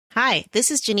Hi,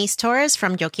 this is Janice Torres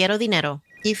from Yo Quiero Dinero.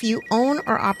 If you own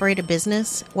or operate a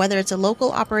business, whether it's a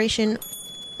local operation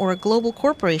or a global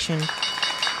corporation,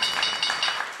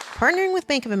 partnering with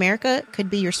Bank of America could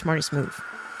be your smartest move.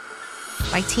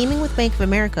 By teaming with Bank of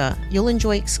America, you'll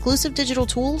enjoy exclusive digital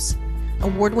tools,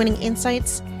 award-winning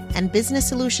insights, and business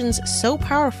solutions so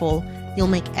powerful, you'll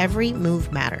make every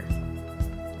move matter.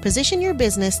 Position your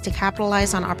business to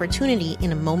capitalize on opportunity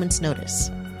in a moment's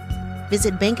notice.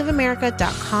 Visit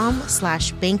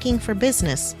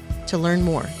bankofamerica.com/bankingforbusiness to learn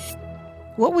more.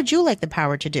 What would you like the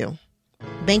power to do?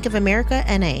 Bank of America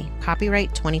N.A.,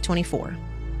 copyright 2024.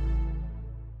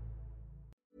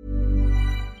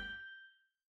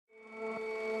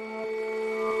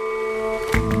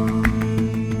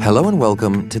 Hello and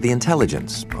welcome to The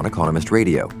Intelligence on Economist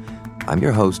Radio. I'm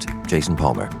your host, Jason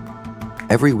Palmer.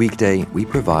 Every weekday, we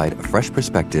provide a fresh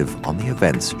perspective on the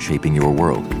events shaping your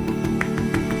world.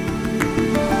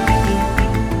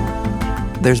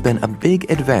 There's been a big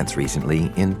advance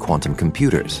recently in quantum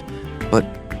computers. But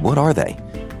what are they?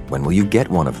 When will you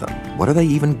get one of them? What are they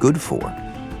even good for?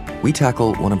 We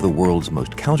tackle one of the world's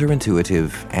most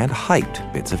counterintuitive and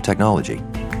hyped bits of technology.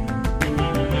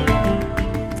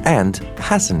 And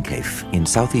Hasankeyf in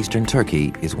southeastern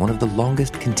Turkey is one of the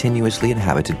longest continuously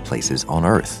inhabited places on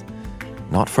Earth.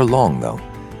 Not for long, though.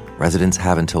 Residents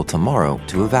have until tomorrow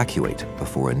to evacuate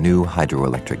before a new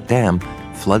hydroelectric dam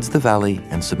floods the valley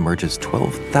and submerges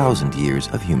 12,000 years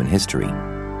of human history.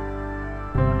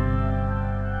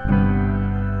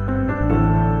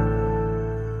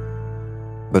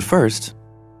 But first,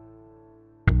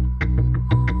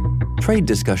 trade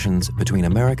discussions between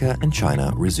America and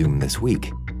China resume this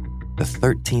week. The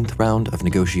 13th round of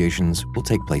negotiations will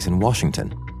take place in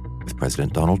Washington, with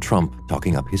President Donald Trump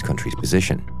talking up his country's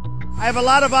position. I have a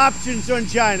lot of options on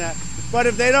China, but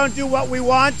if they don't do what we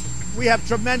want, we have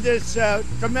tremendous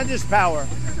power.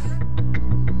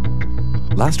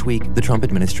 Last week, the Trump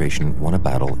administration won a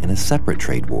battle in a separate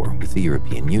trade war with the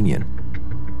European Union.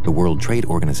 The World Trade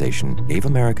Organization gave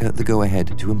America the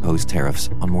go-ahead to impose tariffs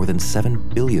on more than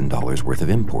 $7 billion worth of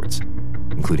imports,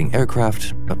 including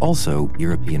aircraft, but also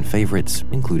European favorites,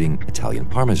 including Italian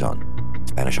Parmesan,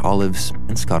 Spanish olives,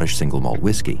 and Scottish single malt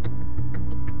whiskey.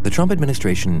 The Trump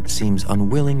administration seems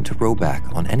unwilling to row back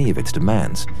on any of its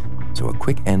demands, so a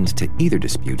quick end to either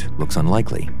dispute looks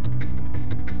unlikely.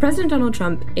 President Donald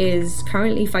Trump is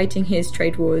currently fighting his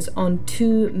trade wars on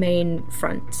two main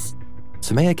fronts.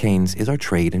 Soumaya Keynes is our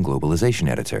trade and globalization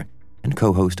editor and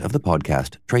co-host of the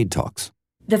podcast Trade Talks.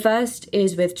 The first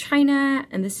is with China,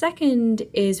 and the second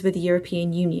is with the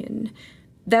European Union.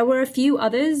 There were a few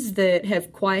others that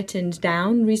have quietened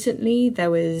down recently.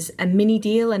 There was a mini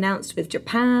deal announced with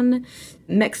Japan,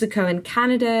 Mexico and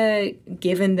Canada,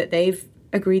 given that they've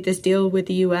agreed this deal with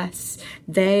the US.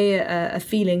 They are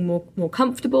feeling more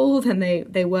comfortable than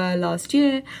they were last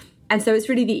year. And so it's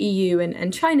really the EU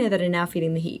and China that are now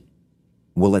feeling the heat.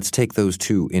 Well, let's take those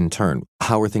two in turn.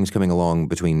 How are things coming along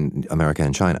between America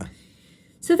and China?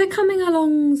 So they're coming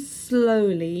along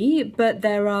slowly, but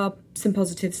there are some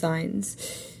positive signs.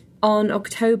 On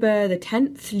October the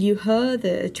 10th, Liu He,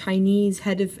 the Chinese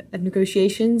head of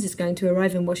negotiations, is going to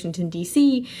arrive in Washington,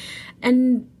 D.C.,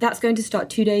 and that's going to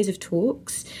start 2 days of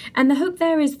talks. And the hope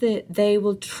there is that they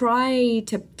will try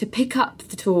to pick up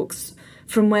the talks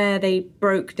from where they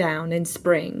broke down in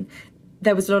spring.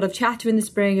 There was a lot of chatter in the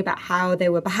spring about how they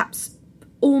were perhaps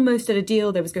almost at a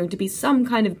deal. There was going to be some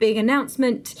kind of big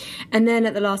announcement. And then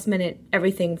at the last minute,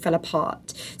 everything fell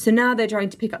apart. So now they're trying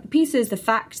to pick up the pieces. The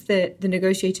fact that the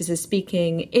negotiators are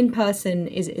speaking in person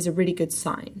is a really good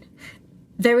sign.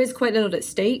 There is quite a lot at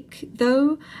stake,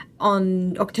 though.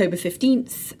 On October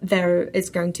 15th, there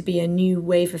is going to be a new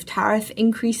wave of tariff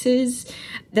increases.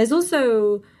 There's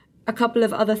also a couple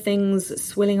of other things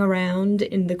swirling around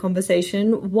in the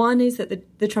conversation. One is that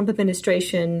the Trump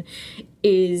administration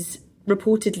is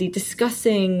reportedly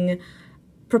discussing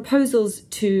proposals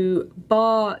to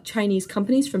bar Chinese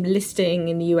companies from listing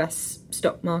in the US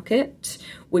stock market,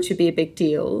 which would be a big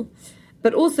deal.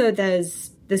 But also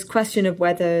there's this question of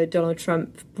whether Donald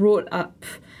Trump brought up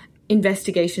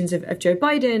investigations of Joe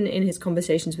Biden in his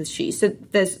conversations with Xi. So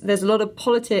there's a lot of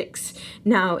politics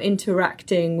now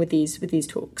interacting with these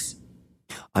talks.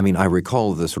 I mean, I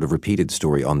recall the sort of repeated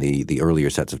story on the earlier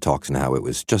sets of talks and how it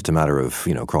was just a matter of,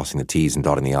 crossing the T's and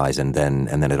dotting the I's, and then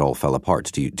it all fell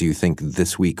apart. Do you think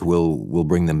this week will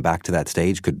bring them back to that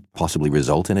stage, could possibly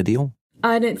result in a deal?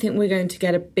 I don't think we're going to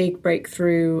get a big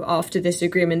breakthrough after this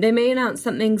agreement. They may announce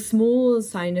something small, a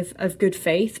sign of good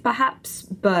faith, perhaps,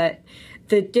 but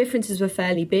the differences were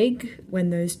fairly big when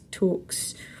those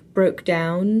talks broke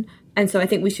down. And so I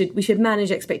think we should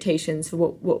manage expectations for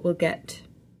what we'll get.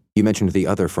 You mentioned the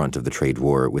other front of the trade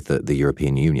war with the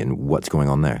European Union. What's going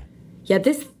on there? Yeah,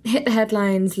 this hit the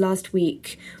headlines last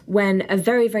week when a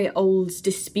very, very old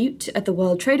dispute at the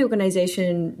World Trade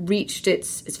Organization reached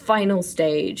its final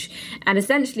stage. And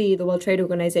essentially, the World Trade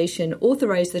Organization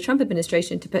authorized the Trump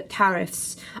administration to put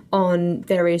tariffs on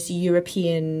various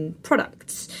European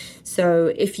products. So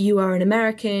if you are an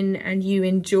American and you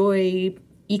enjoy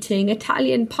eating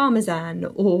Italian Parmesan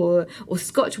or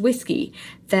Scotch whiskey,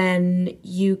 then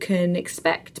you can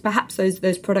expect perhaps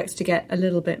those products to get a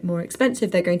little bit more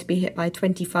expensive. They're going to be hit by a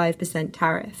 25%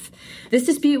 tariff. This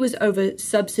dispute was over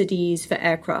subsidies for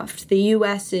aircraft. The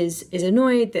US is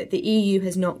annoyed that the EU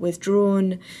has not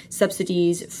withdrawn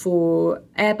subsidies for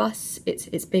Airbus,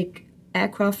 its big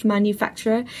aircraft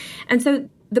manufacturer. And so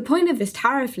the point of this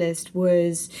tariff list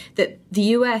was that the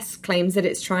US claims that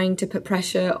it's trying to put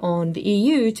pressure on the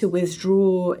EU to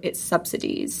withdraw its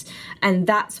subsidies. And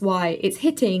that's why it's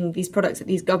hitting these products that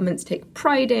these governments take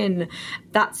pride in.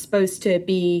 That's supposed to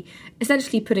be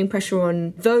essentially putting pressure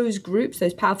on those groups,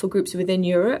 those powerful groups within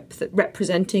Europe that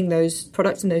representing those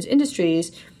products and those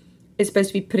industries. It's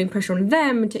supposed to be putting pressure on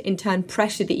them to in turn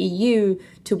pressure the EU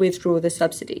to withdraw the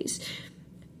subsidies.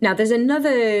 Now, there's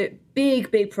another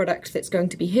big product that's going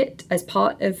to be hit as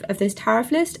part of this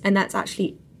tariff list, and that's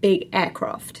actually big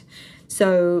aircraft.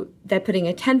 So they're putting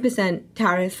a 10%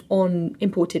 tariff on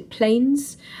imported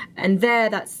planes, and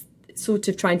that's sort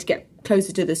of trying to get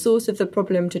closer to the source of the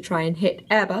problem to try and hit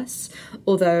Airbus,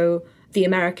 although the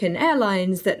American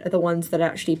airlines that are the ones that are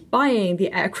actually buying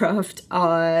the aircraft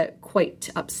are quite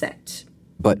upset.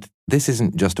 But this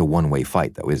isn't just a one-way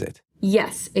fight, though, is it?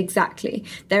 Yes, exactly.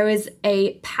 There is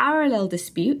a parallel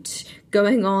dispute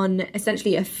going on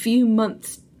essentially a few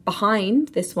months behind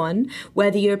this one,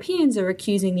 where the Europeans are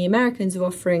accusing the Americans of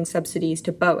offering subsidies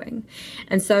to Boeing.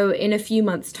 And so in a few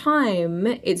months' time,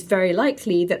 it's very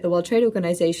likely that the World Trade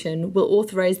Organization will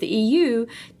authorize the EU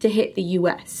to hit the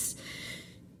US.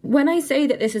 When I say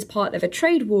that this is part of a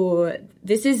trade war,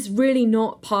 this is really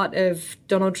not part of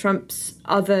Donald Trump's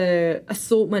other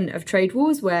assortment of trade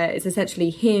wars, where it's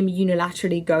essentially him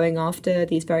unilaterally going after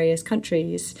these various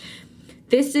countries.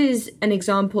 This is an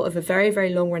example of a very,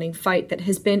 very long-running fight that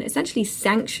has been essentially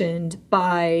sanctioned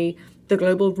by the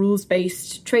global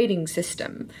rules-based trading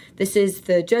system. This is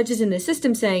the judges in the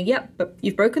system saying, yep, but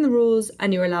you've broken the rules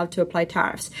and you're allowed to apply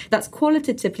tariffs. That's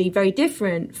qualitatively very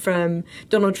different from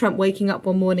Donald Trump waking up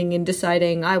one morning and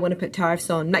deciding, I want to put tariffs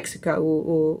on Mexico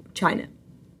or China.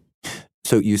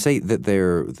 So you say that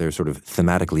they're sort of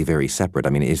thematically very separate. I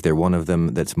mean, is there one of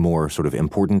them that's more sort of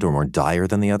important or more dire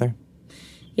than the other?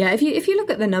 Yeah, if you look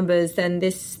at the numbers, then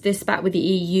this spat with the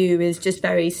EU is just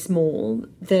very small.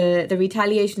 The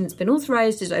retaliation that's been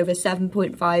authorized is over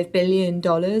 $7.5 billion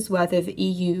worth of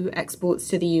EU exports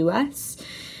to the US.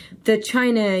 The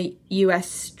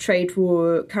China-US trade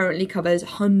war currently covers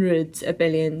hundreds of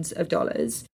billions of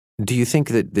dollars. Do you think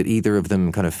that either of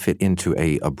them kind of fit into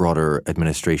a broader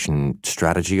administration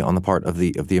strategy on the part of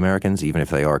the Americans, even if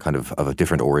they are kind of a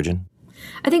different origin?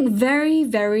 I think very,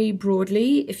 very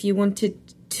broadly, if you wanted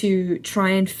to try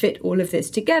and fit all of this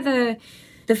together,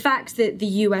 the fact that the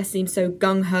US seems so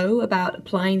gung-ho about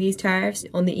applying these tariffs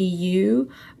on the EU,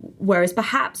 whereas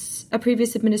perhaps a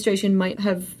previous administration might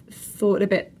have thought a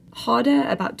bit harder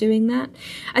about doing that,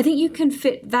 I think you can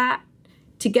fit that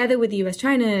together with the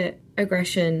US-China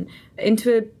aggression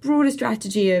into a broader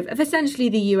strategy of essentially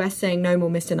the US saying no more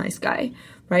Mr. Nice Guy,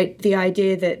 right? The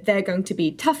idea that they're going to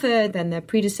be tougher than their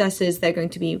predecessors, they're going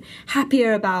to be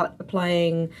happier about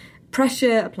applying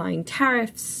pressure, applying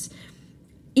tariffs,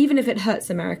 even if it hurts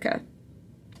America.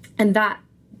 And that,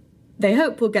 they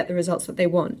hope, will get the results that they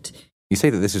want. You say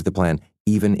that this is the plan,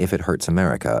 even if it hurts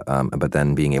America, but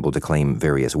then being able to claim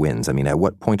various wins. I mean, at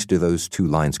what point do those two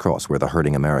lines cross, where the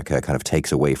hurting America kind of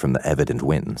takes away from the evident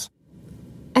wins?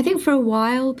 I think for a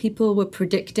while, people were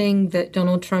predicting that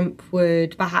Donald Trump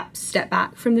would perhaps step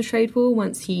back from the trade war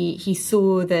once he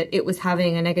saw that it was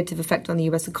having a negative effect on the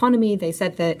US economy. They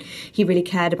said that he really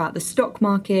cared about the stock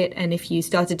market, and if you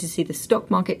started to see the stock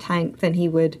market tank, then he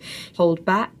would hold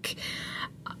back.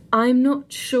 I'm not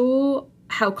sure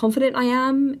how confident I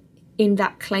am in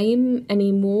that claim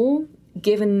anymore,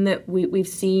 given that we've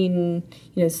seen,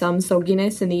 some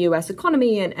sogginess in the US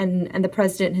economy and the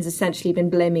president has essentially been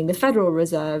blaming the Federal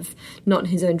Reserve, not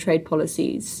his own trade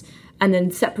policies. And then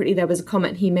separately, there was a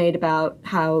comment he made about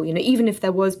how, even if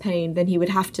there was pain, then he would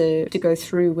have to go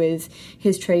through with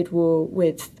his trade war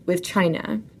with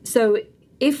China. So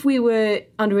if we were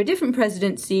under a different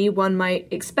presidency, one might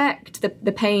expect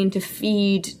the pain to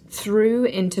feed through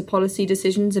into policy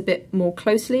decisions a bit more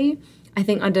closely. I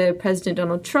think under President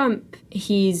Donald Trump,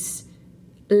 he's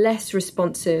less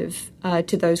responsive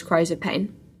to those cries of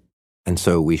pain. And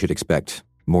so we should expect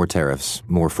more tariffs,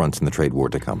 more fronts in the trade war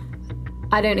to come.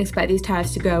 I don't expect these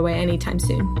tariffs to go away anytime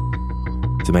soon.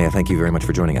 Sumaya, thank you very much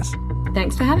for joining us.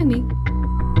 Thanks for having me.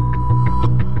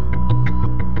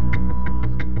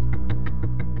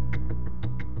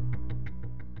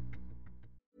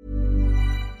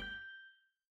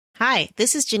 Hi,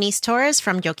 this is Janice Torres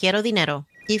from Yo Quiero Dinero.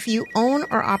 If you own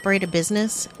or operate a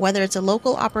business, whether it's a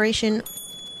local operation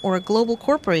or a global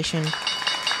corporation,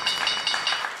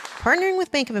 partnering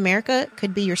with Bank of America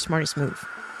could be your smartest move.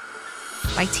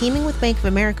 By teaming with Bank of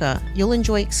America, you'll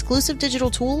enjoy exclusive digital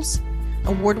tools,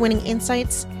 award-winning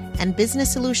insights, and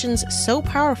business solutions so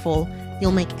powerful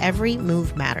you'll make every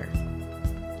move matter.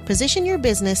 Position your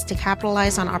business to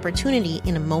capitalize on opportunity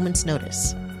in a moment's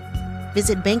notice.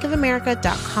 Visit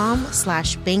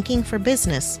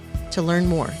bankofamerica.com/bankingforbusiness to learn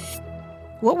more.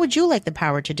 What would you like the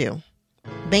power to do?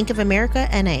 Bank of America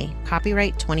N.A.,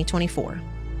 copyright 2024.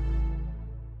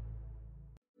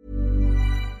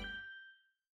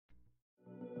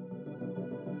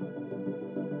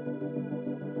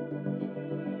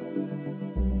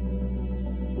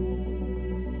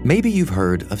 Maybe you've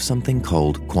heard of something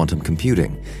called quantum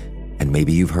computing. And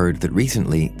maybe you've heard that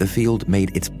recently the field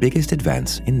made its biggest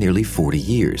advance in nearly 40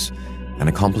 years, an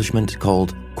accomplishment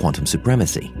called quantum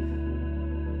supremacy.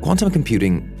 Quantum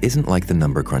computing isn't like the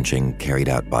number crunching carried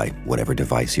out by whatever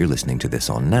device you're listening to this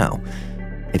on now.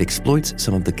 It exploits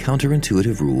some of the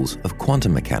counterintuitive rules of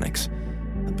quantum mechanics,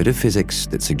 a bit of physics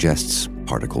that suggests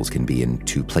particles can be in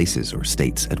two places or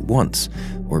states at once,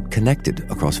 or connected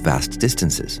across vast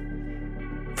distances.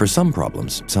 For some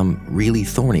problems, some really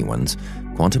thorny ones,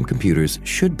 quantum computers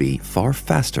should be far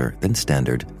faster than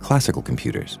standard classical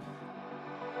computers.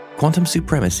 Quantum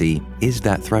supremacy is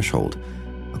that threshold,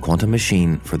 a quantum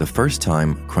machine for the first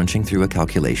time crunching through a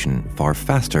calculation far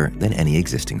faster than any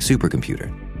existing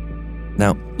supercomputer.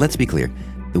 Now, let's be clear,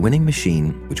 the winning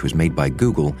machine, which was made by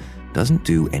Google, doesn't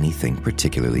do anything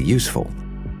particularly useful.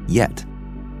 Yet.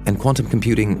 And quantum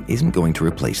computing isn't going to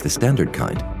replace the standard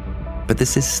kind. But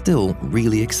this is still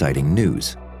really exciting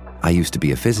news. I used to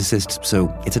be a physicist,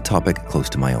 so it's a topic close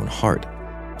to my own heart.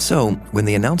 So, when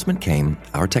the announcement came,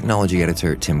 our technology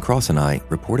editor Tim Cross and I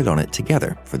reported on it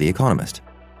together for The Economist.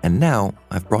 And now,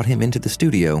 I've brought him into the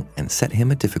studio and set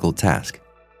him a difficult task.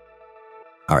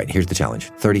 All right, here's the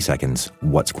challenge. 30 seconds.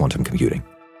 What's quantum computing?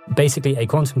 Basically, a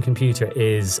quantum computer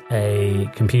is a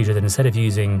computer that instead of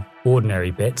using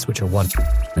ordinary bits, which are 1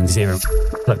 and 0,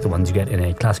 like the ones you get in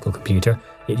a classical computer,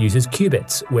 it uses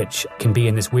qubits, which can be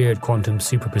in this weird quantum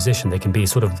superposition. They can be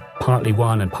sort of partly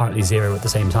 1 and partly 0 at the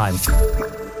same time.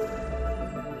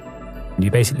 You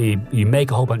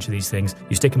make a whole bunch of these things,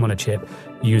 you stick them on a chip,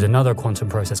 you use another quantum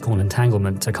process called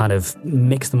entanglement to kind of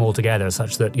mix them all together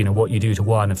such that, what you do to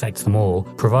one affects them all.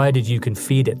 Provided you can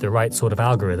feed it the right sort of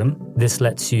algorithm, this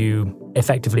lets you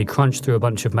effectively crunch through a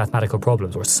bunch of mathematical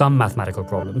problems, or some mathematical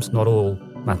problems, not all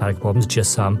mathematical problems,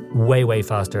 just some, way, way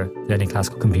faster than any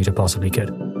classical computer possibly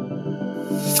could.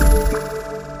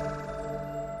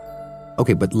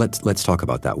 Okay, but let's talk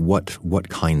about that. What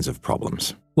kinds of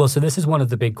problems? Well, so this is one of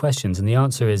the big questions, and the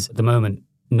answer is, at the moment,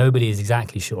 nobody is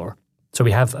exactly sure. So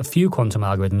we have a few quantum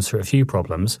algorithms for a few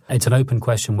problems. It's an open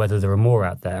question whether there are more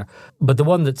out there. But the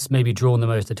one that's maybe drawn the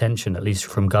most attention, at least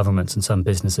from governments and some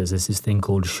businesses, is this thing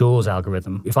called Shor's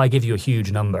algorithm. If I give you a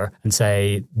huge number and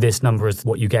say, this number is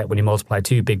what you get when you multiply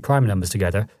two big prime numbers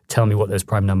together, tell me what those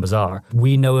prime numbers are.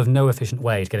 We know of no efficient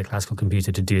way to get a classical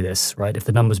computer to do this, right? If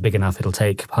the number's big enough, it'll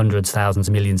take hundreds, thousands,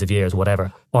 millions of years,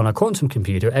 whatever. On a quantum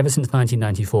computer, ever since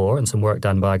 1994, and some work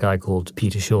done by a guy called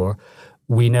Peter Shor,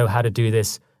 we know how to do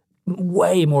this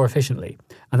way more efficiently.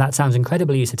 And that sounds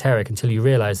incredibly esoteric until you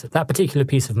realize that that particular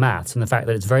piece of maths and the fact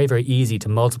that it's very, very easy to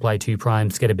multiply two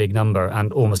primes to get a big number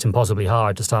and almost impossibly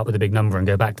hard to start with a big number and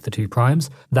go back to the two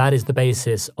primes, that is the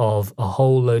basis of a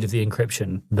whole load of the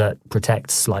encryption that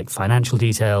protects like financial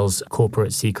details,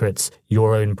 corporate secrets,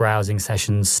 your own browsing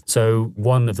sessions. So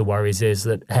one of the worries is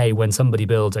that, hey, when somebody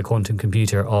builds a quantum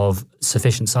computer of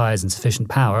sufficient size and sufficient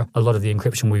power, a lot of the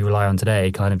encryption we rely on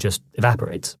today kind of just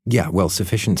evaporates. Yeah, well,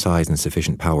 sufficient size and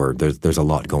sufficient power, there's a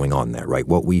lot going on there, right?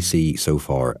 What we see so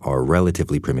far are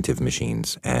relatively primitive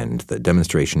machines, and the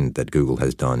demonstration that Google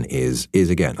has done is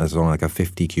again, it's on like a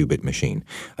 50-qubit machine.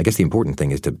 I guess the important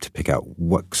thing is to pick out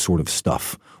what sort of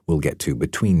stuff we'll get to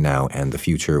between now and the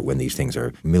future when these things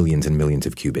are millions and millions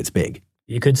of qubits big.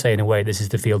 You could say, in a way, this is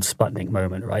the field Sputnik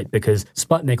moment, right? Because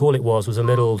Sputnik, all it was a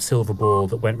little silver ball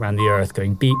that went around the Earth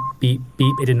going beep, beep,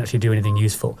 beep. It didn't actually do anything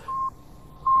useful.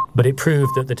 But it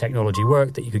proved that the technology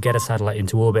worked, that you could get a satellite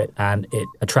into orbit, and it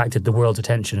attracted the world's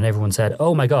attention, and everyone said,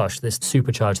 oh my gosh, this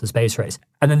supercharged the space race.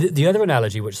 And then the other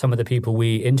analogy, which some of the people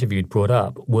we interviewed brought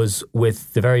up, was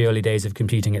with the very early days of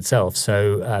computing itself.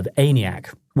 So the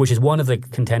ENIAC, which is one of the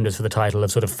contenders for the title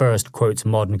of sort of first, quotes,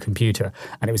 modern computer.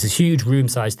 And it was this huge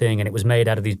room-sized thing, and it was made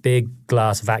out of these big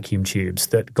glass vacuum tubes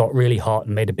that got really hot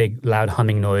and made a big, loud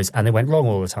humming noise, and they went wrong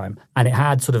all the time. And it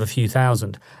had sort of a few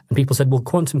thousand. And people said, well,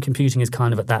 quantum computing is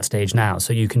kind of at that stage now.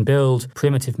 So you can build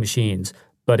primitive machines,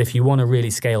 but if you want to really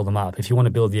scale them up, if you want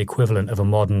to build the equivalent of a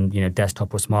modern,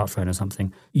 desktop or smartphone or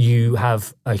something, you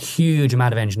have a huge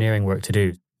amount of engineering work to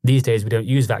do. These days, we don't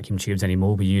use vacuum tubes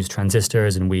anymore. We use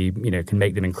transistors, and we, can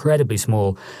make them incredibly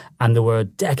small. And there were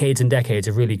decades and decades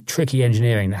of really tricky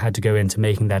engineering that had to go into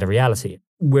making that a reality.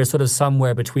 We're sort of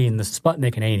somewhere between the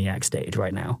Sputnik and ENIAC stage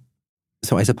right now.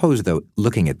 So I suppose, though,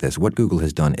 looking at this, what Google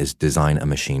has done is design a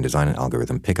machine, design an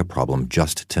algorithm, pick a problem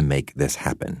just to make this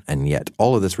happen. And yet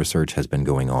all of this research has been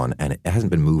going on, and it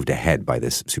hasn't been moved ahead by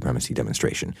this supremacy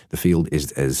demonstration. The field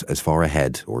is as far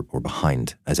ahead or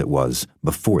behind as it was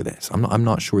before this. I'm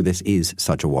not sure this is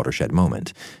such a watershed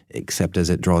moment, except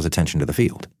as it draws attention to the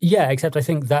field. Yeah, except I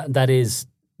think that is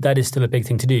still a big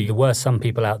thing to do. There were some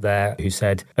people out there who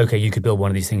said, okay, you could build one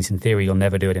of these things in theory, you'll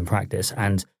never do it in practice.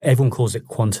 And everyone calls it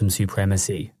quantum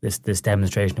supremacy, this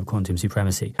demonstration of quantum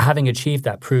supremacy. Having achieved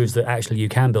that proves that actually you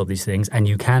can build these things, and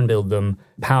you can build them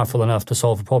powerful enough to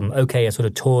solve a problem. Okay, a sort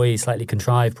of toy, slightly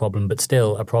contrived problem, but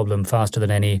still a problem faster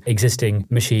than any existing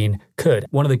machine could.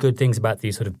 One of the good things about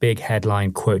these sort of big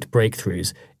headline, quote,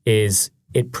 breakthroughs is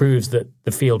it proves that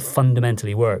the field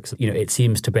fundamentally works. It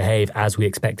seems to behave as we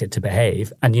expect it to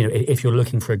behave. And, if you're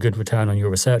looking for a good return on your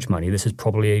research money, this is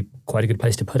probably quite a good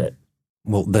place to put it.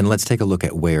 Well, then let's take a look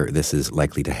at where this is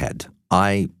likely to head.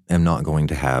 I am not going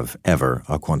to have ever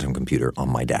a quantum computer on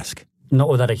my desk. Not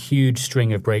without a huge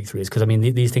string of breakthroughs, because,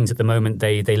 these things at the moment,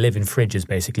 they live in fridges,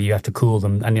 basically. You have to cool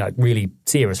them, and really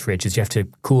serious fridges, you have to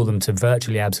cool them to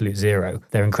virtually absolute zero.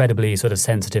 They're incredibly sort of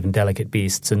sensitive and delicate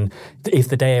beasts, and if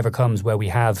the day ever comes where we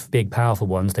have big, powerful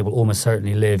ones, they will almost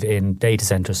certainly live in data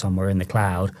centers somewhere in the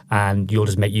cloud, and you'll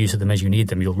just make use of them as you need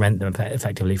them. You'll rent them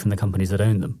effectively from the companies that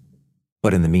own them.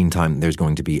 But in the meantime, there's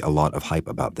going to be a lot of hype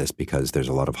about this, because there's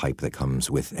a lot of hype that comes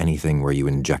with anything where you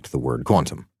inject the word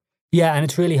quantum. Yeah, and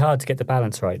it's really hard to get the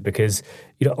balance right because,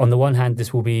 on the one hand,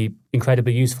 this will be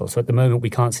incredibly useful. So at the moment, we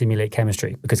can't simulate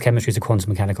chemistry because chemistry is a quantum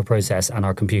mechanical process and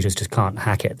our computers just can't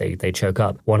hack it. They choke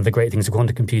up. One of the great things a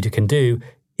quantum computer can do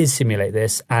is simulate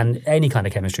this and any kind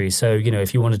of chemistry. So,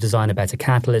 if you want to design a better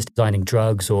catalyst, designing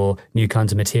drugs or new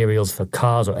kinds of materials for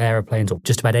cars or airplanes or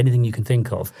just about anything you can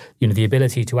think of, the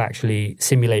ability to actually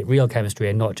simulate real chemistry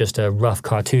and not just a rough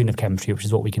cartoon of chemistry, which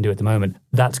is what we can do at the moment,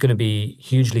 that's going to be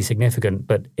hugely significant,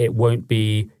 but it won't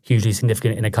be hugely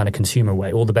significant in a kind of consumer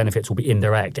way. All the benefits will be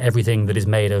indirect. Everything that is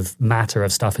made of matter,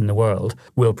 of stuff in the world,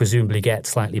 will presumably get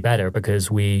slightly better because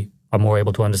we are more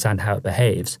able to understand how it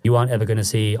behaves. You aren't ever going to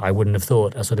see, I wouldn't have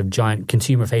thought, a sort of giant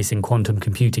consumer-facing quantum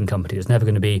computing company. There's never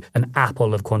going to be an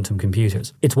Apple of quantum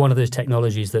computers. It's one of those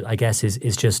technologies that I guess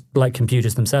is just like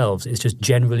computers themselves. It's just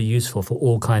generally useful for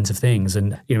all kinds of things.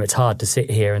 And, it's hard to sit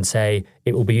here and say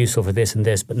it will be useful for this and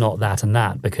this, but not that and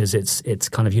that, because it's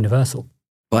kind of universal.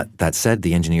 But that said,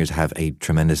 the engineers have a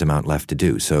tremendous amount left to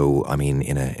do. So,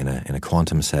 in a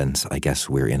quantum sense, I guess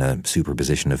we're in a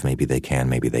superposition of maybe they can,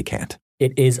 maybe they can't.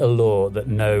 It is a law that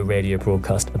no radio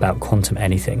broadcast about quantum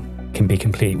anything can be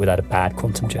complete without a bad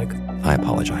quantum joke. I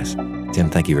apologize.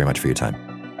 Tim, thank you very much for your time.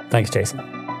 Thanks, Jason.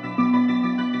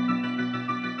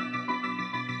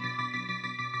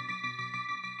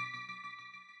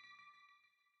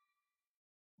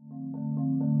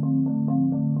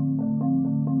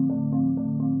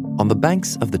 On the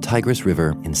banks of the Tigris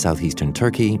River in southeastern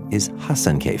Turkey is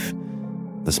Hasankeyf.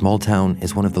 The small town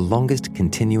is one of the longest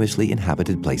continuously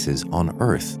inhabited places on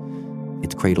Earth.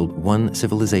 It's cradled one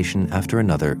civilization after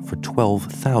another for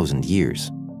 12,000 years.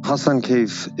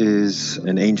 Hasankeyf is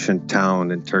an ancient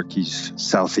town in Turkey's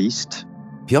southeast.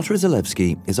 Piotr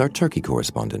Zalewski is our Turkey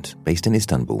correspondent based in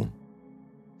Istanbul.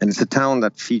 And it's a town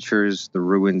that features the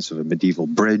ruins of a medieval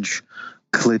bridge,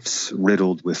 cliffs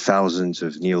riddled with thousands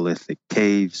of Neolithic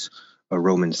caves, a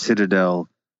Roman citadel,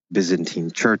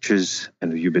 Byzantine churches,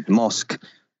 and a Ubaid mosque,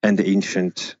 and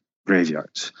ancient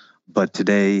graveyards. But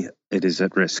today, it is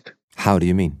at risk. How do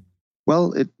you mean?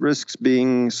 Well, it risks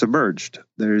being submerged.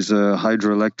 There's a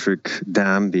hydroelectric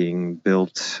dam being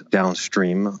built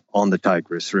downstream on the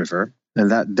Tigris River.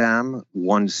 And that dam,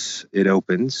 once it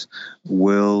opens,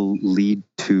 will lead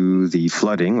to the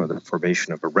flooding or the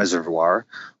formation of a reservoir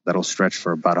that'll stretch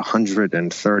for about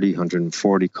 130,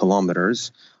 140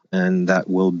 kilometers and that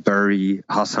will bury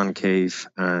Hassan Cave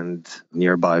and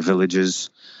nearby villages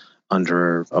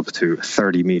under up to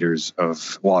 30 meters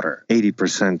of water.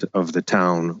 80% of the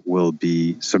town will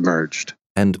be submerged.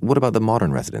 And what about the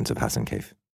modern residents of Hassan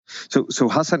Cave? So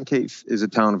Hassan Cave is a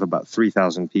town of about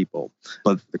 3,000 people,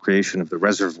 but the creation of the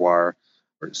reservoir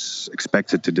is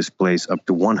expected to displace up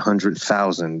to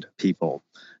 100,000 people.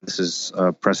 This is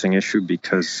a pressing issue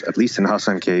because, at least in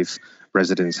Hassan Cave,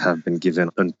 residents have been given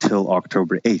until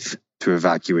October 8th to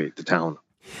evacuate the town.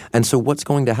 And so what's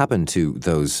going to happen to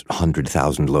those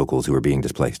 100,000 locals who are being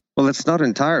displaced? Well, it's not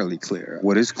entirely clear.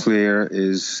 What is clear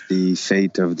is the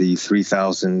fate of the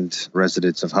 3,000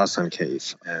 residents of Hassan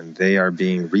Cave, and they are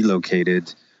being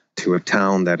relocated to a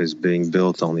town that is being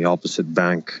built on the opposite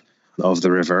bank of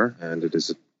the river, and it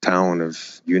is a town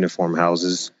of uniform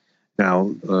houses.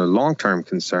 Now, a long-term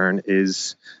concern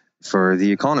is for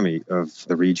the economy of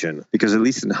the region, because at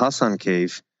least in Hassan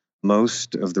Cave,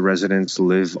 most of the residents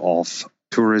live off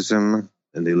tourism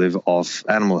and they live off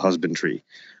animal husbandry,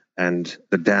 and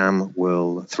the dam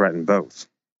will threaten both.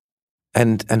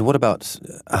 And what about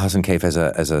Hassan Cave as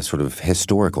a sort of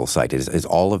historical site? Is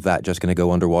all of that just going to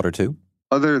go underwater too?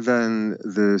 Other than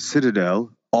the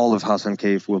citadel, all of Hassan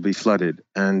Cave will be flooded,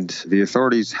 and the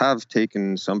authorities have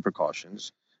taken some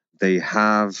precautions. They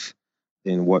have,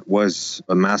 in what was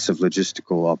a massive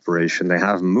logistical operation, they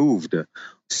have moved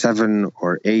 7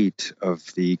 or 8 of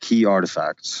the key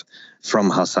artifacts from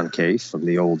Hassan Cave, from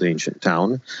the old ancient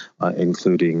town,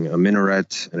 including a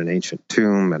minaret and an ancient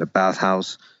tomb and a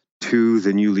bathhouse, to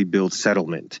the newly built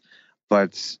settlement.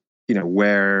 But,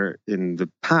 where in the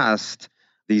past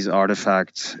these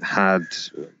artifacts had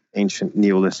ancient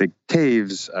Neolithic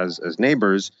caves as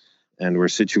neighbors and were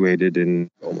situated in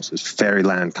almost this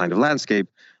fairyland kind of landscape,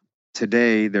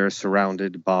 today they're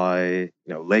surrounded by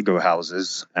Lego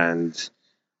houses and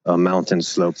a mountain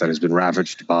slope that has been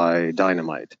ravaged by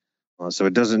dynamite. So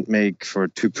it doesn't make for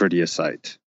too pretty a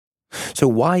sight. So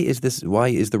why is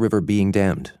the river being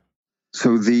dammed?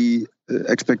 So the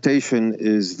expectation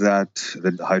is that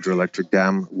the hydroelectric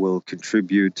dam will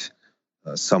contribute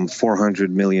some $400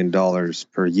 million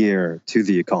per year to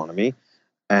the economy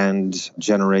and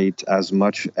generate as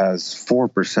much as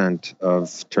 4%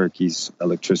 of Turkey's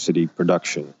electricity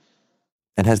production.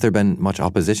 And has there been much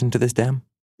opposition to this dam?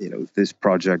 This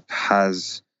project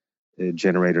has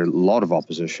generated a lot of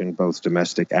opposition, both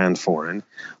domestic and foreign.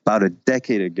 About a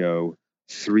decade ago,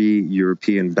 3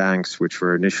 European banks, which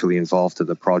were initially involved in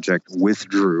the project,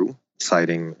 withdrew,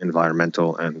 citing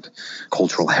environmental and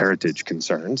cultural heritage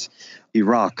concerns.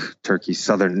 Iraq, Turkey's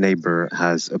southern neighbor,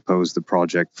 has opposed the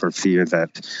project for fear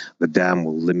that the dam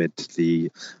will limit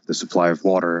the supply of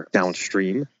water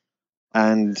downstream.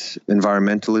 And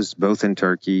environmentalists, both in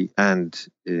Turkey and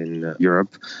in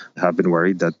Europe, have been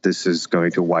worried that this is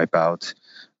going to wipe out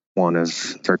one of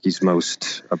Turkey's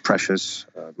most precious,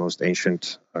 most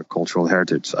ancient cultural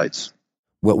heritage sites.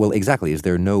 Well, exactly. Is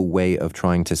there no way of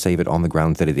trying to save it on the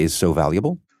grounds that it is so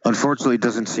valuable? Unfortunately, it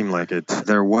doesn't seem like it.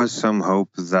 There was some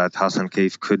hope that Hassan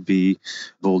Cave could be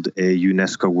built a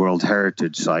UNESCO World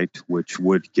Heritage Site, which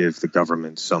would give the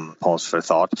government some pause for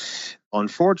thought.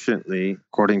 Unfortunately,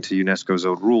 according to UNESCO's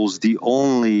own rules, the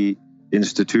only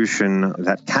institution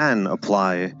that can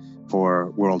apply for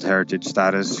World Heritage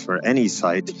status for any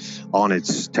site on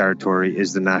its territory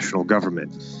is the national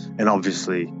government. And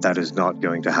obviously, that is not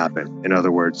going to happen. In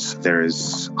other words, there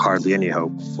is hardly any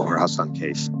hope for Hassan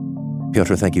Cave.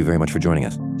 Piotr, thank you very much for joining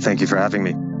us. Thank you for having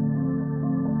me.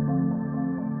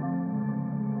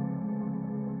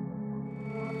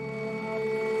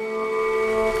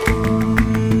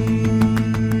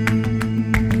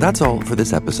 That's all for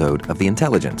this episode of The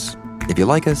Intelligence. If you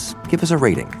like us, give us a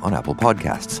rating on Apple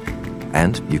Podcasts.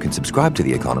 And you can subscribe to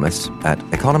The Economist at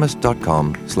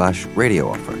economist.com/radio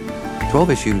offer. 12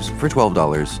 issues for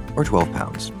 $12 or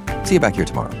 £12. See you back here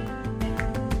tomorrow.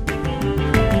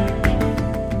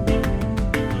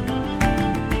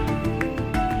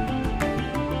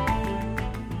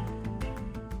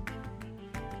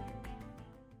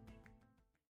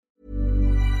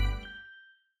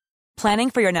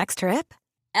 Planning for your next trip?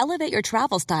 Elevate your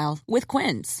travel style with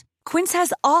Quince. Quince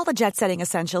has all the jet-setting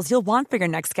essentials you'll want for your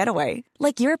next getaway,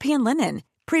 like European linen,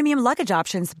 premium luggage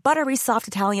options, buttery soft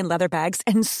Italian leather bags,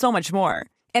 and so much more.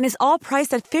 And is all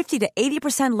priced at 50 to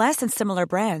 80% less than similar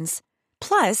brands.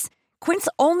 Plus, Quince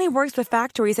only works with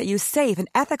factories that use safe and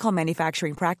ethical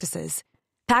manufacturing practices.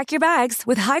 Pack your bags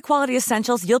with high-quality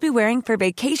essentials you'll be wearing for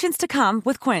vacations to come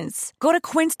with Quince. Go to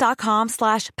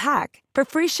quince.com/pack for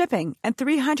free shipping and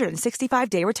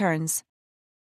 365-day returns.